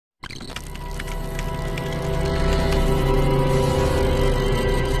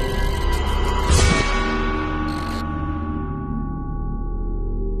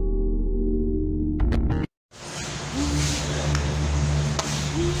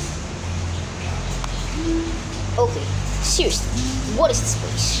Okay, seriously, what is this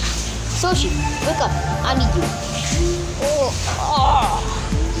place? Soshi, wake up, I need you.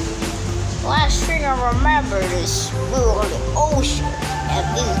 Last thing I remember is we were on the ocean, and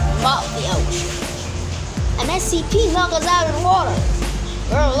this is not the ocean. An SCP knocked us out of the water.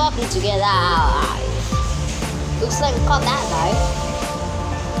 We're lucky to get out alive. Looks like we caught that guy.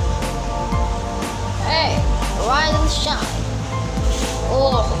 Hey, rise and shine.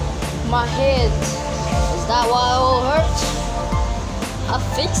 Oh, my head. Is that why it all hurts? I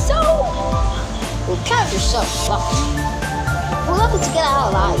think so. Well, count yourself lucky. We're lucky to get out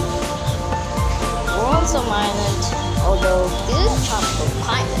alive. We're on some island, although this is a tropical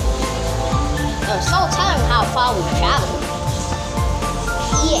climate. There's no telling how far we've traveled.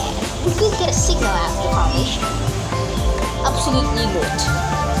 Yeah, we could get a signal after the foundation. Absolutely not.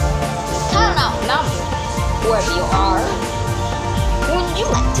 Count out number, wherever you are. Wouldn't you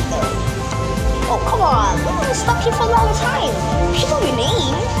like to know? Oh, come on, we've been stuck here for a long time. You should know your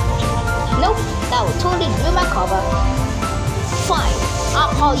name. Nope, that would totally ruin my cover. Fine,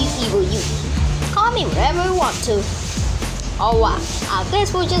 I'll call you Evil You. Call me whatever you want to. Oh wow, I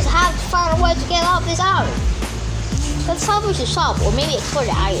guess we'll just have to find a way to get off this island. Let's salvage the shop or maybe explore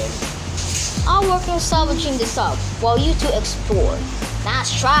the island. I'll work on salvaging the sub while you two explore.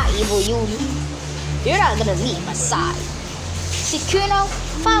 Nice try, Evil You. You're not gonna leave my side. Sykkuno,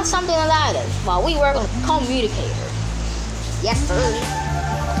 found something on the island while we work on the communicator. Yes, sir.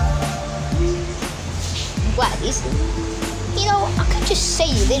 What is it? You know, I could just say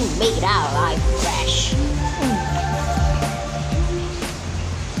you didn't make it out alive, Crash.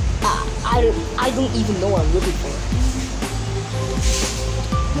 I don't even know what I'm looking for.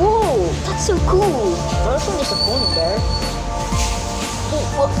 Whoa, that's so cool. I don't think there's a phone in there.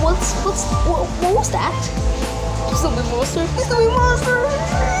 What was that? It's the big monster. It's the big monster.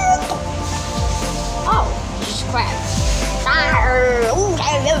 Oh, just crab. Oh,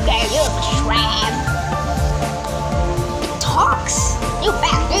 you're a crab. It talks. You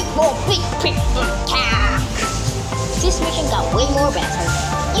better get more big talk. This mission got way more better.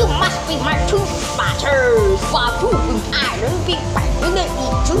 You must be my two fighters. While proving iron be better than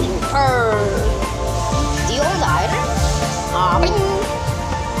each to you her. Do you own the iron?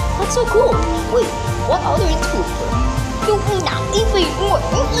 That's so cool. Wait, what other two? You will not even more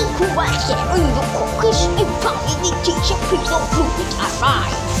equal I can in the cookies and probably the teaching people who it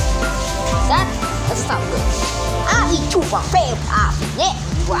arrive. That doesn't sound good. I eat two for fair after that.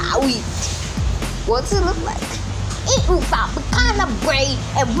 Wow. What does it look like? It will be kind of gray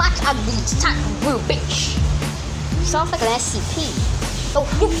and much ugly type of rubbish. Sounds like an SCP. Oh,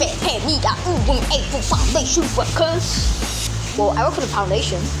 you can't pay me that able foundation workers. Well, I work for the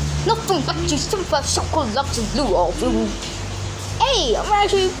foundation. Nothing but just some so-called love to blue all blue. Hey, I'm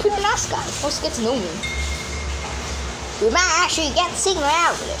actually a pretty nice guy. Let's get to know me. We might actually get the signal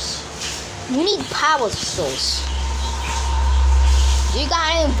out of this. You need power source. Do you got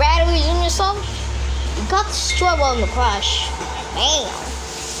any batteries in yourself? We got destroyed while in the crash. Man,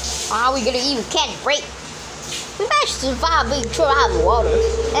 how are we gonna even catch a break? We managed to survive being thrown out of the water,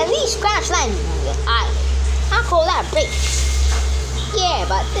 and these crash landed on the island. I call that a break. Yeah,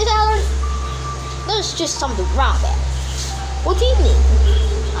 but this island, there's just something wrong there. What do you mean?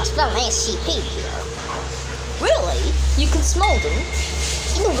 I smell an SCP here. Really? You can smell them?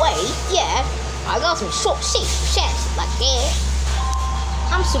 In a way, yeah. I got some short safe sense like that.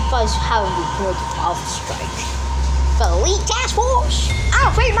 I'm surprised you haven't been promoted to Alpha Strike. For the elite task force, I'm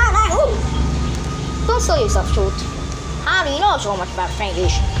afraid my night home. Don't sell yourself short. How do you know so much about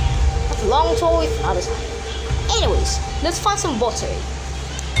foundation? That's a long story for another time. Anyways, let's find some water.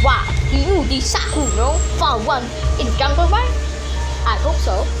 Wow, you the Sykkuno found one in the jungle, right? I hope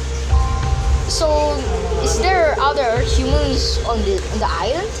so. So, is there other humans on the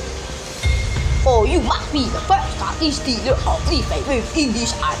island? Or you must be the first that is the of living in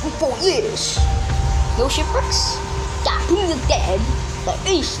this island for years. No shipwrecks? Capturing the dead, the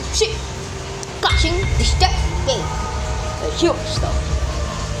ancient ship. Catching the step game. The huge stuff.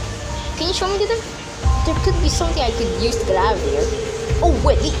 Can you show me them? There could be something I could use to get out of here. Oh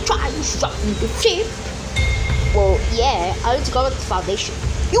wait, try to stop the ship. Well, yeah, I need to go to the foundation.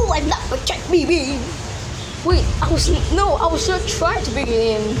 You will not protect me, man. Wait, I was not trying to bring it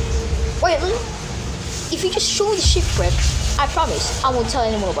in. Wait, if you just show me the shipwreck, I promise I won't tell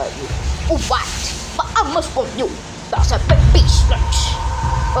anyone about you. Alright, but I must warn you. That's a big beast.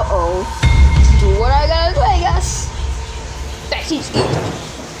 Uh-oh. Do what I gotta do, I guess. That is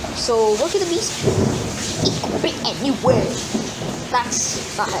it. So, what could the beast do? It could be anywhere.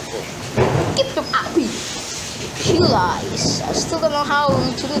 That's not helpful. Get them out, please. realize I still don't know how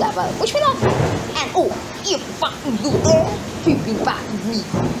to do that, but wish me luck. And oh, if fucking do that, keep me back with me.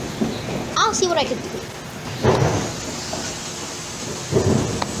 I'll see what I can do.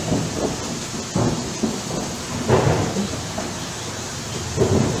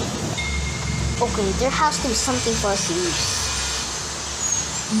 Okay, there has to be something for us to use.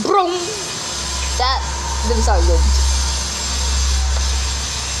 Boom! That didn't sound good.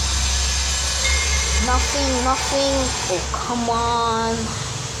 Nothing. Oh, come on.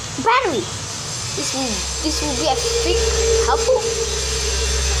 Battery! This will be a big helpful.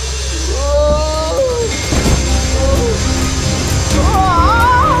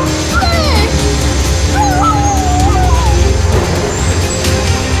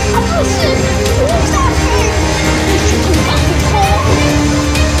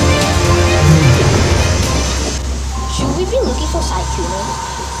 Should we be looking for Sykkuno?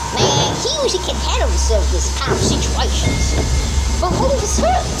 Man, he usually can handle himself in this kind of situations. But what if it's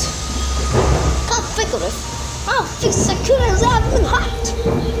hurt? Can't figure it. I'll fix Sykkuno's having hot.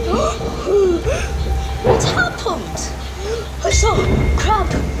 What happened? I saw crab,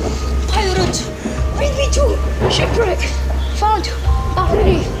 pirate, bring me to shipwreck. Found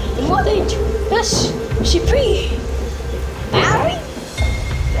battery in what age? Yes, SCP. Battery?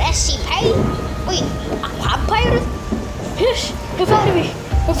 SCP? Wait, a crab pirate? Yes, a battery.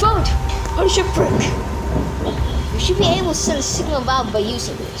 I found on shipwreck. We should be able to send a signal about by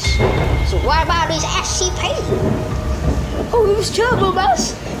using this. So what about this SCP? Oh, it was terrible,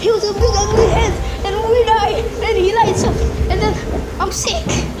 Mouse. He was a big ugly head, and we died, and he lights up, and then I'm sick.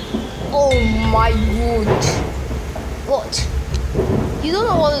 Oh my god. What? You don't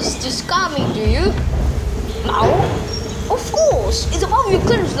know what just got me, do you? No? Of course, it's above your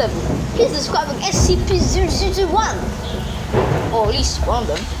clearance level. He's describing SCP-001. Or at least one of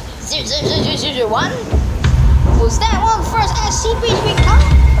them. 001? Was that one of the first SCPs we caught?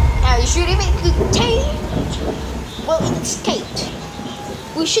 Are you sure it contained? Well, it escaped.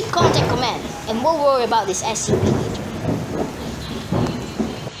 We should contact command, and we'll worry about this SCP later.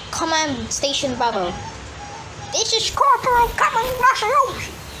 Command Station Bravo. This is Corporal Captain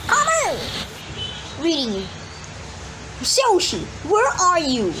Masayoshi. Come in. Reading you. Masayoshi, where are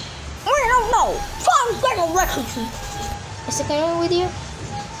you? We don't know. Find better records. Is the camera with you?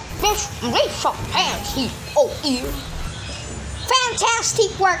 Raise up hands, you old ear.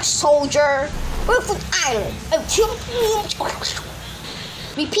 Fantastic work, soldier. Wilford Island.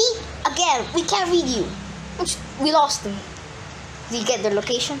 Repeat again. We can't read you. We lost them. Did you get their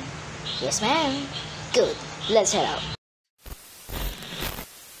location? Yes, ma'am. Good. Let's head out.